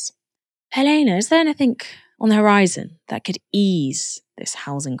rents. Helena, is there anything on the horizon that could ease this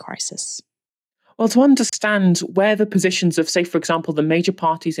housing crisis? Well, to understand where the positions of, say, for example, the major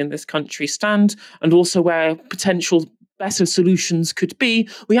parties in this country stand, and also where potential better solutions could be,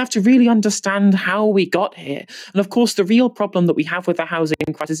 we have to really understand how we got here. And of course, the real problem that we have with the housing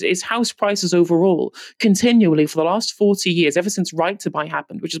crisis is house prices overall, continually for the last 40 years, ever since Right to Buy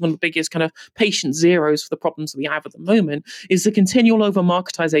happened, which is one of the biggest kind of patient zeros for the problems that we have at the moment, is the continual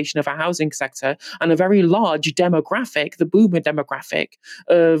over-marketization of our housing sector and a very large demographic, the boomer demographic,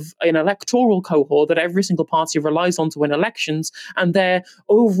 of an electoral cohort that every single party relies on to win elections, and their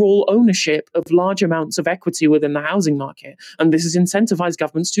overall ownership of large amounts of equity within the housing market. And this has incentivized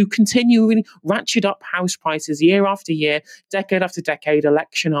governments to continually ratchet up house prices year after year, decade after decade,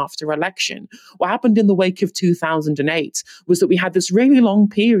 election after election. What happened in the wake of 2008 was that we had this really long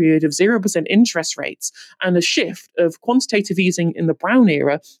period of 0% interest rates and a shift of quantitative easing in the Brown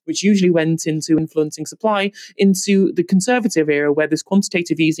era, which usually went into influencing supply, into the Conservative era, where this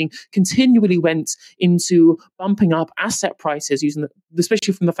quantitative easing continually went into bumping up asset prices,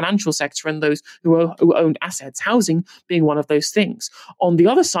 especially from the financial sector and those who owned assets, housing being one of those things. On the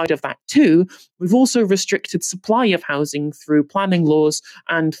other side of that too, we've also restricted supply of housing through planning laws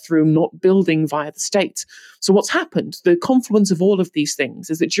and through not building via the state. So what's happened, the confluence of all of these things,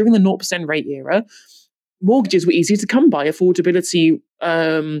 is that during the 0% rate era, mortgages were easy to come by. Affordability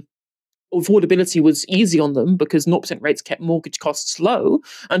was easy on them because 0% rates kept mortgage costs low,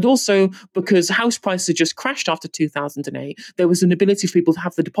 and also because house prices just crashed after 2008. There was an ability for people to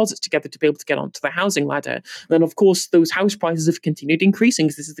have the deposits together to be able to get onto the housing ladder. Then, of course, those house prices have continued increasing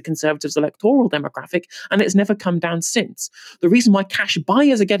because this is the Conservatives' electoral demographic, and it's never come down since. The reason why cash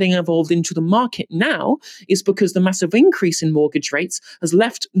buyers are getting involved into the market now is because the massive increase in mortgage rates has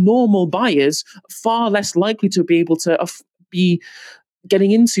left normal buyers far less likely to be able to be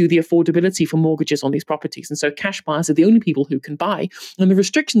getting into the affordability for mortgages on these properties. And so cash buyers are the only people who can buy. And the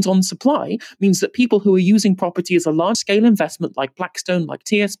restrictions on supply means that people who are using property as a large-scale investment, like Blackstone, like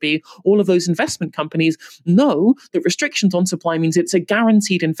TSB, all of those investment companies know that restrictions on supply means it's a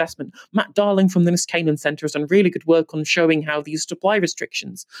guaranteed investment. Matt Darling from the Niskanen Centre has done really good work on showing how these supply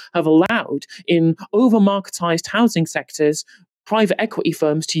restrictions have allowed, in over-marketized housing sectors, private equity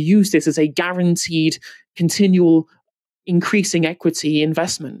firms to use this as a guaranteed, continual increasing equity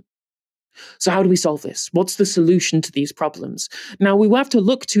investment. So how do we solve this? What's the solution to these problems? Now, we will have to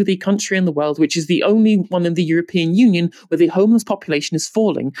look to the country in the world which is the only one in the European Union where the homeless population is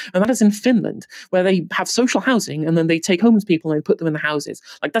falling, and that is in Finland, where they have social housing and then they take homeless people and put them in the houses.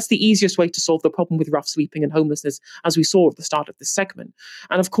 Like, that's the easiest way to solve the problem with rough sleeping and homelessness, as we saw at the start of this segment.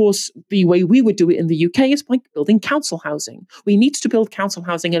 And of course, the way we would do it in the UK is by building council housing. We need to build council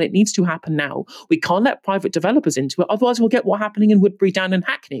housing, and it needs to happen now. We can't let private developers into it, otherwise we'll get what's happening in Woodbury Down in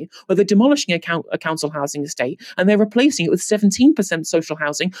Hackney, where they're demolishing a council housing estate and they're replacing it with 17% social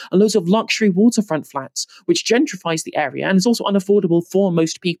housing and loads of luxury waterfront flats, which gentrifies the area and is also unaffordable for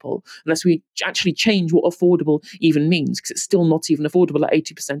most people, unless we actually change what affordable even means, because it's still not even affordable at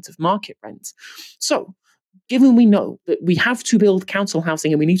 80% of market rent. So, given we know that we have to build council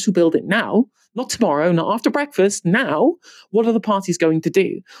housing and we need to build it now, not tomorrow, not after breakfast, now, what are the parties going to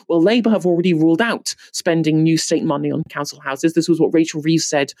do? Well, Labour have already ruled out spending new state money on council houses. This was what Rachel Reeves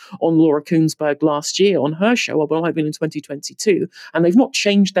said on Laura Kuenssberg last year on her show, well, it might have been in 2022, and they've not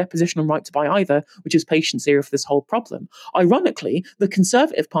changed their position on right to buy either, which is patient zero for this whole problem. Ironically, the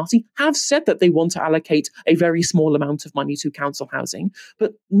Conservative Party have said that they want to allocate a very small amount of money to council housing,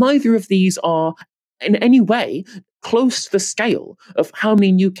 but neither of these are in any way close to the scale of how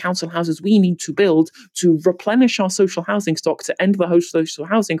many new council houses we need to build to replenish our social housing stock, to end the social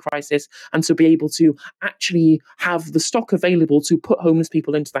housing crisis, and to be able to actually have the stock available to put homeless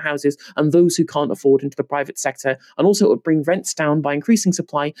people into the houses and those who can't afford into the private sector. And also it would bring rents down by increasing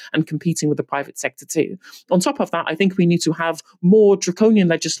supply and competing with the private sector too. On top of that, I think we need to have more draconian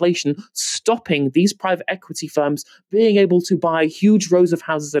legislation stopping these private equity firms being able to buy huge rows of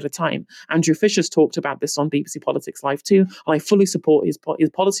houses at a time. Andrew Fisher's talked about this on BBC Politics Live too, and I fully support his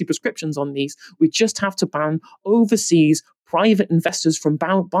policy prescriptions on these. We just have to ban overseas private investors from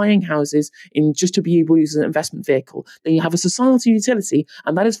buying houses in just to be able to use an investment vehicle. They have a societal utility,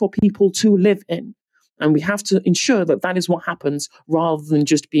 and that is for people to live in. And we have to ensure that that is what happens, rather than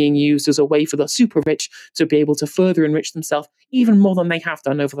just being used as a way for the super rich to be able to further enrich themselves even more than they have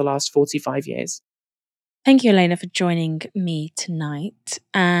done over the last 45 years. Thank you, Elena, for joining me tonight.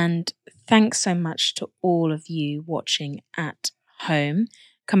 And thanks so much to all of you watching at home.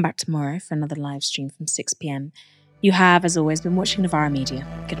 Come back tomorrow for another live stream from 6 p.m. You have, as always, been watching Novara Media.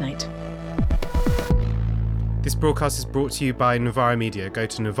 Good night. This broadcast is brought to you by Novara Media. Go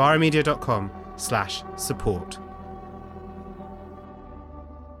to novaramedia.com/support.